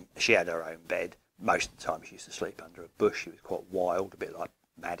Sam, she had her own bed. Most of the time, she used to sleep under a bush. She was quite wild, a bit like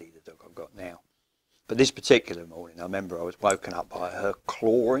Maddie, the dog I've got now. But this particular morning, I remember I was woken up by her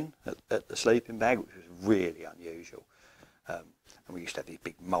clawing at the sleeping bag, which was really unusual. And we used to have these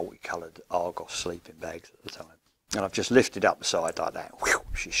big multicoloured Argos sleeping bags at the time. And I've just lifted up the side like that. Whew,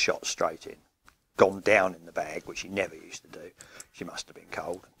 she shot straight in. Gone down in the bag, which she never used to do. She must have been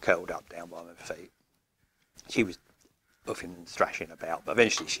cold, curled up down by my feet. She was buffing and thrashing about, but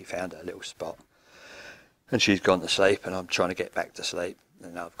eventually she found her little spot. And she's gone to sleep, and I'm trying to get back to sleep.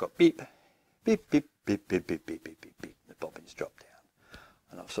 And I've got beep, beep, beep, beep, beep, beep, beep, beep, beep, beep. The bobbins dropped down.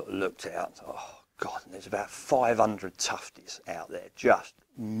 And I've sort of looked out and thought, oh, God, and there's about 500 tufties out there just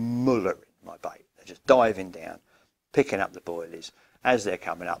mullering my bait. They're just diving down, picking up the boilies. As they're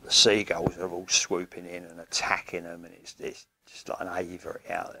coming up, the seagulls are all swooping in and attacking them, and it's just like an aviary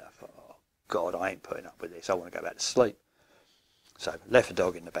out there. I thought, oh, God, I ain't putting up with this. I want to go back to sleep. So left the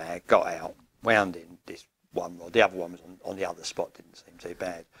dog in the bag, got out, wound in this one rod. The other one was on the other spot, didn't seem too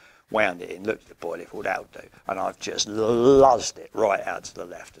bad. Wound it in, looked at the boilie, thought that'll do. And I've just luzzed it right out to the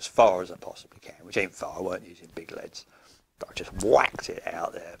left as far as I possibly can, which ain't far. I weren't using big leads. But I just whacked it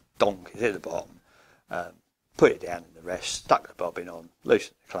out there, donk, it's at the bottom. Put it down in the rest, stuck the bobbin on,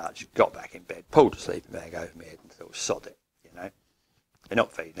 loosened the clutch, got back in bed, pulled the sleeping bag over my head and thought, sod it, They're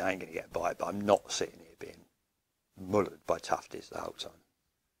not feeding, I ain't going to get a bite, but I'm not sitting here being mullered by tufties the whole time.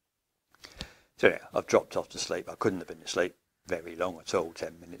 So yeah, I've dropped off to sleep. I couldn't have been asleep very long at all,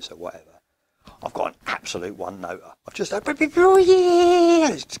 10 minutes or whatever. I've got an absolute one-noter. I've just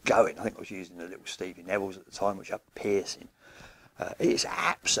it's going. I think I was using the little Stevie Neville's at the time, which are piercing. It's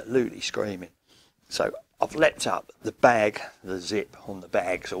absolutely screaming. So I've leapt up, the bag, the zip on the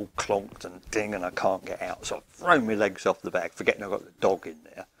bag's all clonked and ding, and I can't get out. So I've thrown my legs off the bag, forgetting I've got the dog in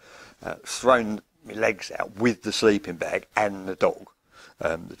there. Thrown my legs out with the sleeping bag and the dog.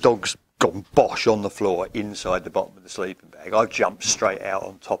 The dog's gone bosh on the floor inside the bottom of the sleeping bag. I've jumped straight out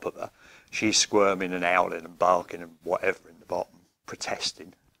on top of her. She's squirming and howling and barking and whatever in the bottom,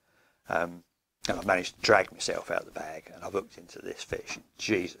 protesting. And I managed to drag myself out of the bag, and I've hooked into this fish.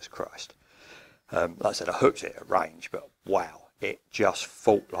 Jesus Christ. Like I said, I hooked it at range, but wow, it just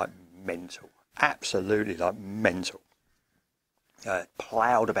fought like mental. Absolutely like mental.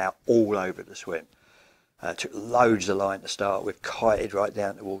 Ploughed about all over the swim. Took loads of line to start with, kited right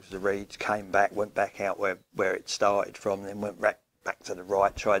down towards the reeds, came back, went back out where it started from, then went back to the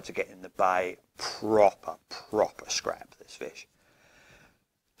right, tried to get in the bay. Proper scrap, this fish.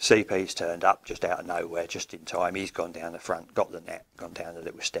 CP's turned up just out of nowhere, just in time. He's gone down the front, got the net, gone down the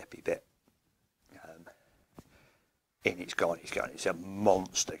little steppy bit. In it's gone. It's a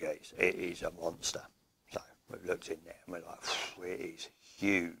monster geese. It is a monster. So we've looked in there and we're like, it is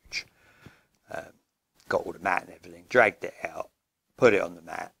huge. Got all the mat and everything, dragged it out, put it on the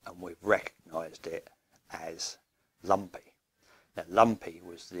mat, and we've recognised it as lumpy. Now, lumpy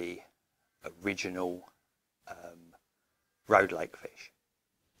was the original road lake fish.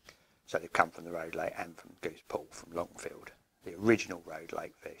 So they've come from the road lake and from Goose Pool, from Longfield. The original road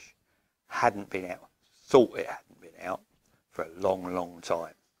lake fish hadn't been out, thought it hadn't been out for a long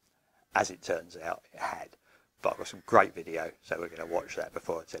time. As it turns out, it had. But I've got some great video, so we're going to watch that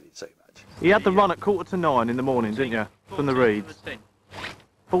before I tell you too much. You had the run at 8:45 in the morning, didn't you? From the reeds.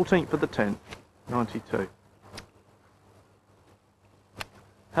 14th of the 10th, 92.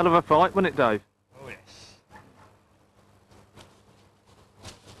 Hell of a fight, wasn't it, Dave? Oh, yes.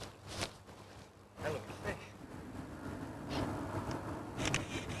 Hell of a fish.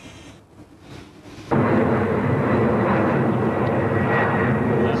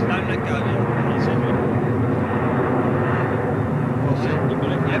 Don't let go, yeah. He's in it. You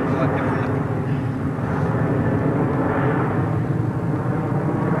got it? Yep, right, give it a look.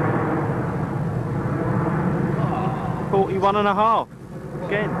 41 and a half.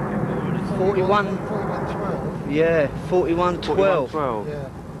 Again. 41. 12. Yeah, 41-12. 12. Yeah.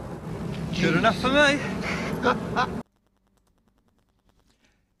 Good enough for me.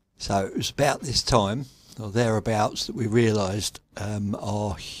 So it was about this time, or thereabouts, that we realised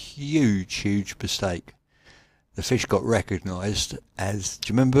our huge mistake. The fish got recognised as, do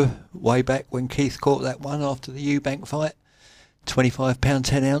you remember way back when Keith caught that one after the Eubank fight? £25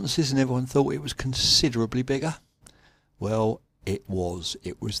 10 ounces, and everyone thought it was considerably bigger. Well, it was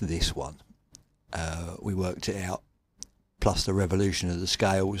this one. We worked it out, plus the revolution of the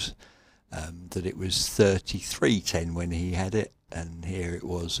scales, that it was 33.10 when he had it, and here it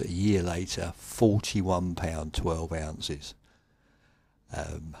was a year later, £41 12 ounces.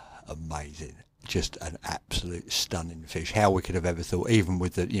 Amazing. Just an absolute stunning fish. How we could have ever thought, even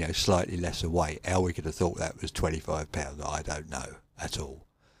with the slightly lesser weight, how we could have thought that was £25, I don't know at all.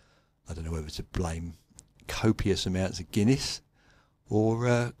 I don't know whether to blame copious amounts of Guinness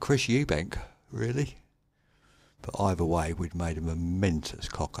or Chris Eubank, really. But either way, we'd made a momentous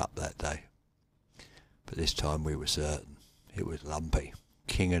cock up that day. But this time we were certain it was lumpy.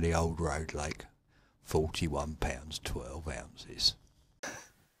 King of the old road lake, £41 12 ounces.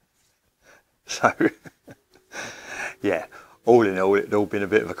 So, yeah, all in all, it had all been a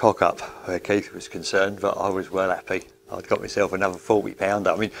bit of a cock-up where Keith was concerned, but I was well happy. I'd got myself another £40.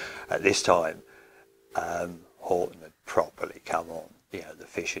 I mean, at this time, Horton had properly come on. The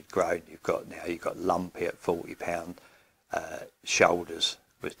fish had grown. You've got lumpy at £40. Shoulders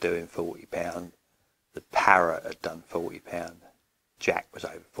was doing £40. The parrot had done £40. Jack was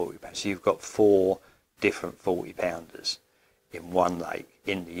over £40. So you've got 4 different 40-pounders in one lake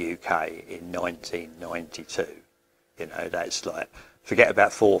in the UK in 1992. That's like, forget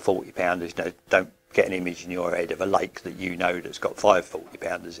about 4 40-pounders. Don't get an image in your head of a lake that that's got 5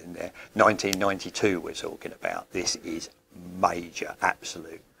 40-pounders in there. 1992 we're talking about. This is major,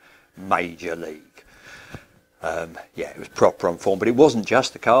 absolute major league. It was proper on form, but it wasn't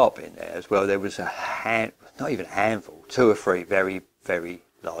just the carp in there as well. There was not even a handful, 2 or 3 very, very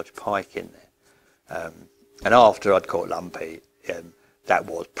large pike in there. And after I'd caught lumpy, that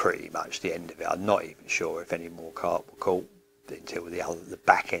was pretty much the end of it. I'm not even sure if any more carp were caught until the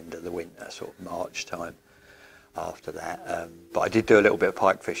back end of the winter, sort of March time after that. But I did do a little bit of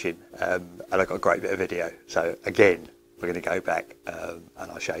pike fishing, and I got a great bit of video. So again, We're going to go back and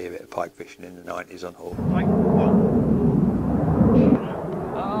I'll show you a bit of pike fishing in the 90s on Horton.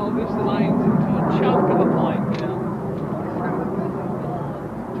 Oh, Mr. Lane's into a chunk of a pike now.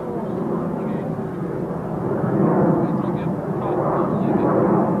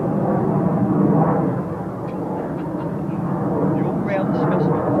 You're all round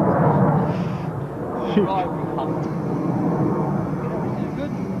specimen.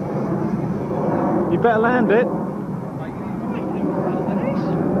 You better land it.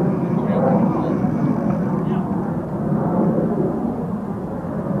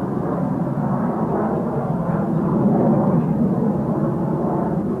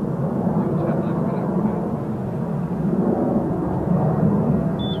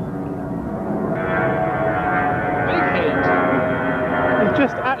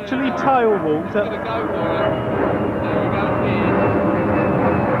 Just actually tail walked up.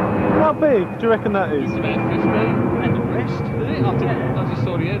 How big do you reckon that is? It's about 50 and the rest, isn't it? I just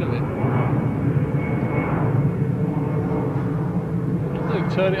saw the end of it.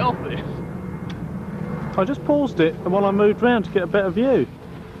 Dude, turn it off there. I just paused it and while I moved round to get a better view.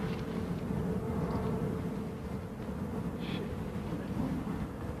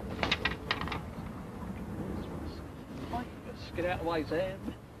 Get out of the way, Sam.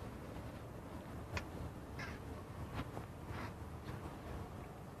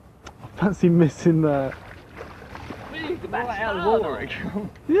 I fancy missing that. Big, right out of the water.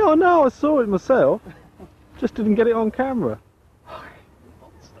 Yeah, I know, I saw it myself. Just didn't get it on camera.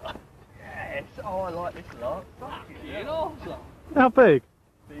 Yes, oh, I like this lot. Fuck it, yeah. Awesome. How big?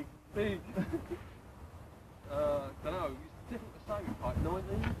 Big. Don't know, it's different to say, like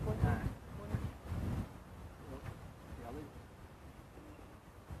 19, 20?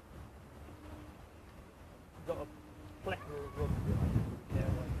 Got a plethora of rods. Yeah,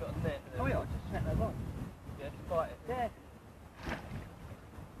 well, you've got a net. Oh yeah, I just set that on. Yeah, just bite it. Yeah.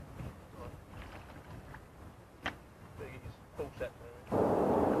 Biggest full set there.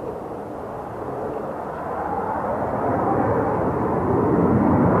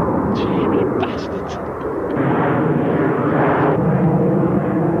 Cheery bastards.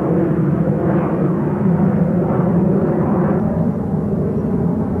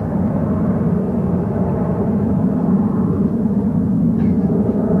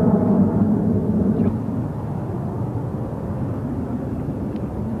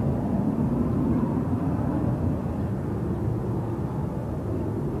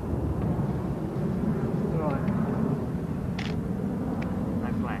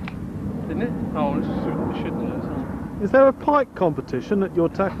 Didn't it? Oh, this should do it. Is there a pike competition at your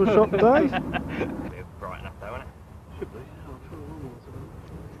tackle shop today? Bright enough though, isn't it? Should be.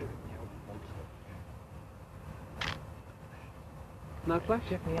 No flash?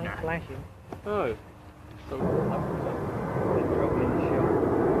 Definitely ain't flashing. Oh. So, Drop in the shop.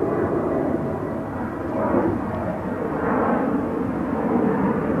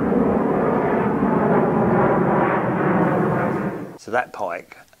 So that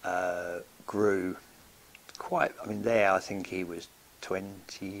pike grew quite, I mean there I think he was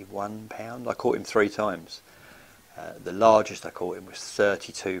 21 pound. I caught him 3 times. The largest I caught him was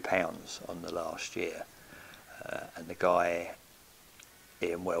 32 pounds on the last year. And the guy,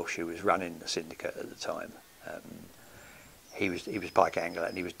 Ian Welsh, who was running the syndicate at the time, he was pike angler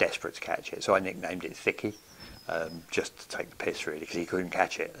and he was desperate to catch it. So I nicknamed it Thicky, just to take the piss really, because he couldn't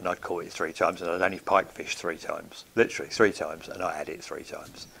catch it and I'd caught it 3 times and I'd only pike fished 3 times, literally 3 times, and I had it 3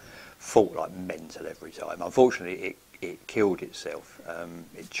 times. Fought like mental every time. Unfortunately it killed itself.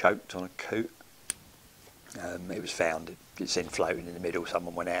 It choked on a coot. It was found, it's in floating in the middle.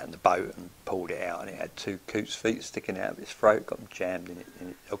 Someone went out in the boat and pulled it out and it had 2 coot's feet sticking out of its throat, got them jammed in it,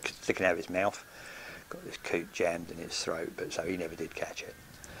 or sticking out of his mouth. Got this coot jammed in his throat, but so he never did catch it.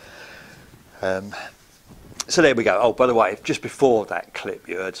 So there we go. Oh, by the way, just before that clip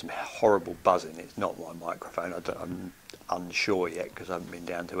you heard some horrible buzzing. It's not my microphone. I'm unsure yet because I haven't been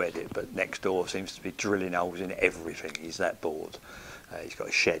down to edit, but next door seems to be drilling holes in everything. He's that bored. He's got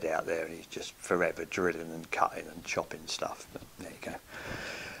a shed out there and he's just forever drilling and cutting and chopping stuff. But there you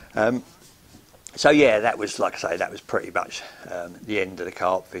go. So yeah, that was, like I say, that was pretty much the end of the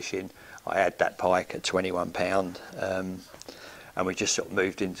carp fishing. I had that pike at 21 pound, and we just sort of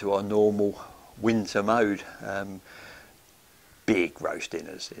moved into our normal winter mode. Big roast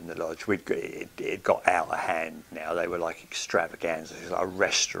dinners in the lodge. It got out of hand now. They were like extravaganza. There was like a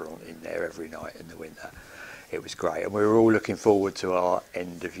restaurant in there every night in the winter. It was great, and we were all looking forward to our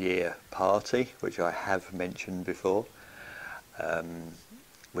end of year party, which I have mentioned before.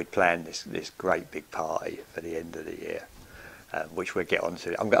 We'd planned this great big party for the end of the year, which we'll get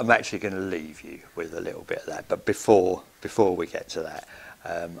onto. I'm actually going to leave you with a little bit of that, but before we get to that,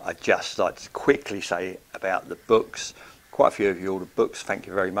 I'd just like to quickly say about the books. Quite a few of you ordered books, thank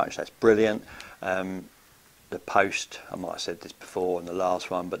you very much, that's brilliant. The post, I might have said this before in the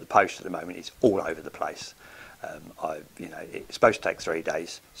last one, but the post at the moment is all over the place. It's supposed to take 3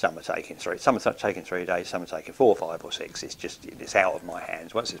 days. Some are taking 3 days, some are taking 4, 5 or 6. It's out of my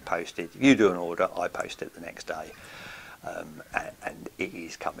hands. Once it's posted, if you do an order, I post it the next day, and it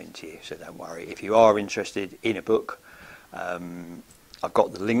is coming to you. So don't worry. If you are interested in a book, I've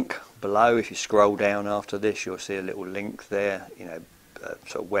got the link below. If you scroll down after this, you'll see a little link there.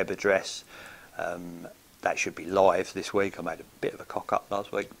 Sort of web address. That should be live this week. I made a bit of a cock up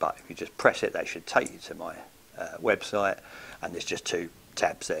last week, but if you just press it, that should take you to my website, and there's just 2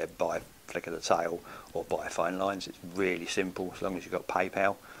 tabs there: buy flick of the tail or buy phone lines. It's really simple as long as you've got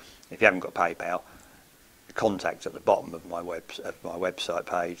PayPal. If you haven't got PayPal, the contact at the bottom of my website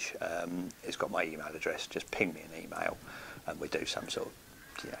page, it's got my email address. Just ping me an email, and we do some sort of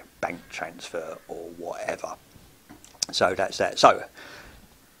bank transfer or whatever. So that's that. So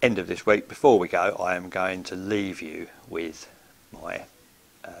end of this week, before we go, I am going to leave you with my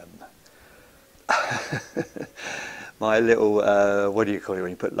my little what do you call it when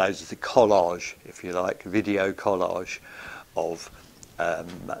you put loads of the collage, if you like, video collage of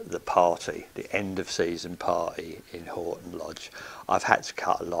the party, the end of season party in Horton Lodge. I've had to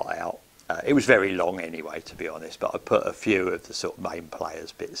cut a lot out. It was very long anyway, to be honest, but I put a few of the sort of main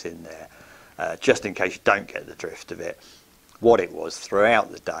players bits in there, just in case you don't get the drift of it. What it was,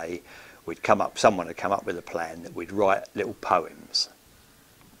 throughout the day, someone had come up with a plan that we'd write little poems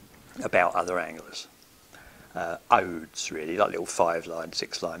about other anglers. Odes, really, like little 5-line,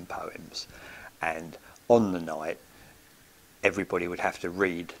 6-line poems. And on the night, everybody would have to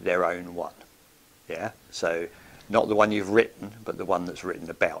read their own one. Yeah? So, not the one you've written, but the one that's written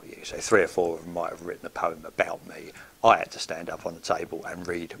about you. So 3 or 4 of them might have written a poem about me. I had to stand up on the table and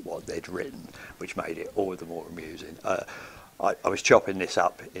read what they'd written, which made it all the more amusing. I was chopping this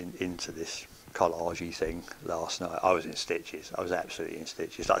up into this collage-y thing last night. I was in stitches. I was absolutely in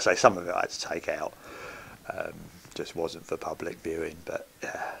stitches. Like I say, some of it I had to take out. Just wasn't for public viewing, but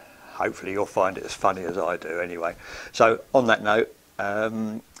hopefully you'll find it as funny as I do anyway. So on that note,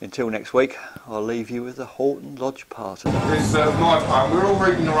 until next week, I'll leave you with the Horton Lodge party. It's my poem. We're all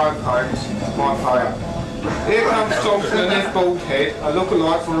reading our own poems. It's my poem. Here comes Thompson and his bald head, a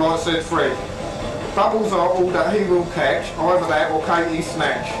look-alike from Right Said Fred. Bubbles are all that he will catch, either that or Katie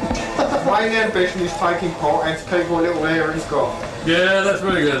snatch. Main ambition is taking part and to keep what little hair he's got. Yeah, that's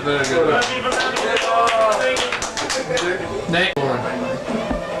very good, very good. Next.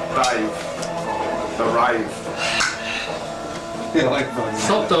 Dave. The rave.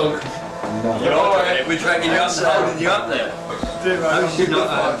 Top dog. You're alright, we're dragging you up and holding you up there. Hope you're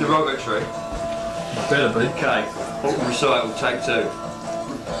not derogatory. Better be. Okay, Horton recital, take 2.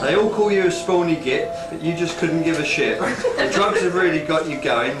 They all call you a spawny git, but you just couldn't give a shit. The drugs have really got you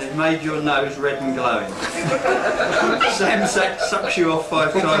going, they've made your nose red and glowing. Sam sucks you off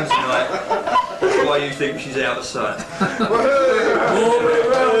 5 times tonight, that's why you think she's out of sight.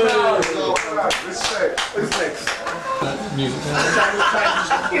 Respect. Who's next? Music.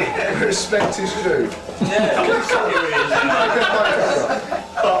 Respect is due.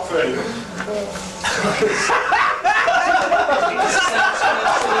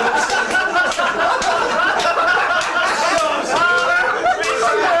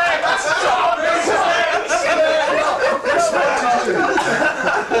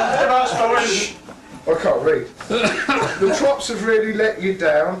 I can't read. The Trops have really let you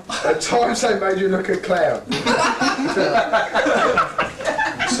down. At times they made you look a clown.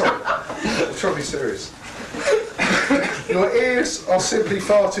 Sorry, I'm trying to be serious. Your ears are simply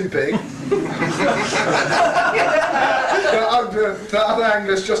far too big. The other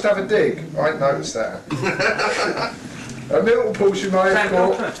anglers just have a dig. I ain't noticed that. A little pulse you may have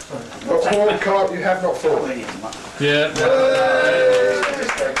caught, but Horton Carp you have not fought. Yeah.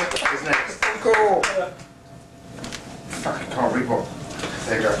 Cool. Fuck, I can't read one.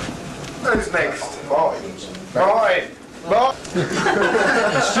 There you go. Who's next? Martin.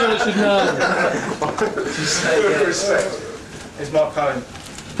 Stuart should know. Respect. It's my poem.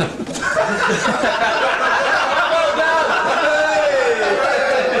 That's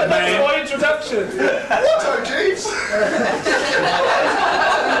my introduction. What, oh Jeeves?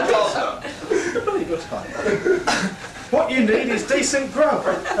 What you need is decent grub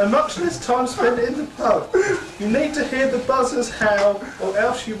and much less time spent in the pub. You need to hear the buzzers howl, or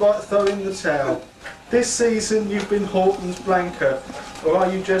else you might throw in the towel. This season you've been Horton's blanker, or are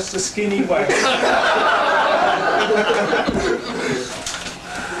you just a skinny wanker?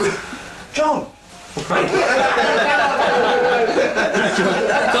 John!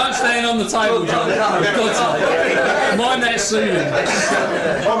 Don't stand on the table, John. For God's sake. Mind that ceiling.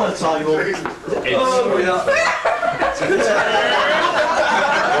 On the table.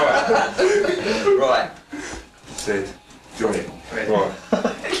 Right. Said Johnny. Right.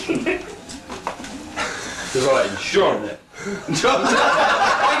 Right, John.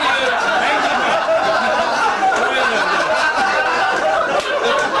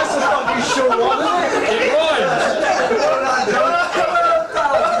 That's a fucking short one, isn't it? It rhymes.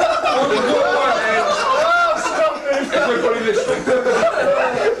 Everybody listen.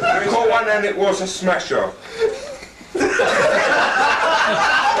 We got one and it was a smasher.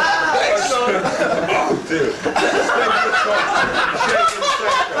 Oh dear.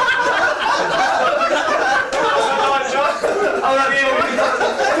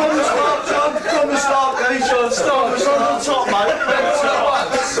 From the start, then he's on the top, mate.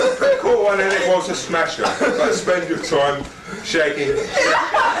 We caught one and it was a smasher. But spend your time shaking.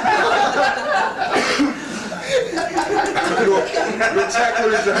 Your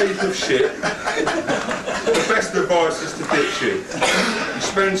tackle is a heap of shit. The best advice is to ditch it. You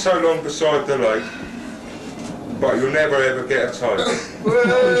spend so long beside the lake, but you'll never ever get a toad.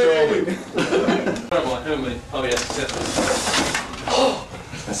 Charming. Don't mind, who me? Oh, yeah.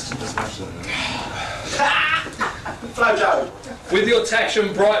 Flojo. With your tash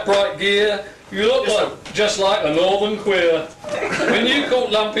and bright gear, you look like, just like a northern queer. When you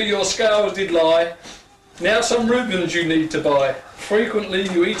caught Lumpy, your scales did lie. Now some Reubens you need to buy. Frequently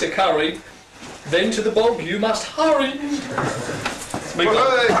you eat a curry, then to the bog you must hurry.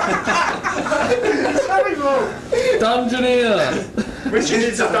 Dungeoneer. Richard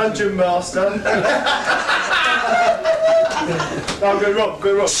is a dungeon master. Oh, good Rob,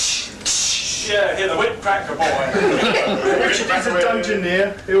 good Rob. Yeah, hear the whip cracker boy. Richard is a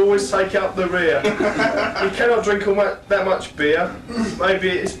dungeoneer. He always take out the rear. He cannot drink that much beer. Maybe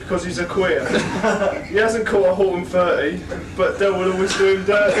it's because he's a queer. He hasn't caught a Horton 30, but Del will always do him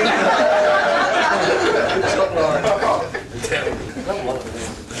dirty. Top line.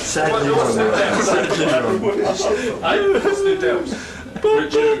 Sadly wrong. Hey, what's the Dells?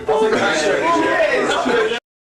 Richard.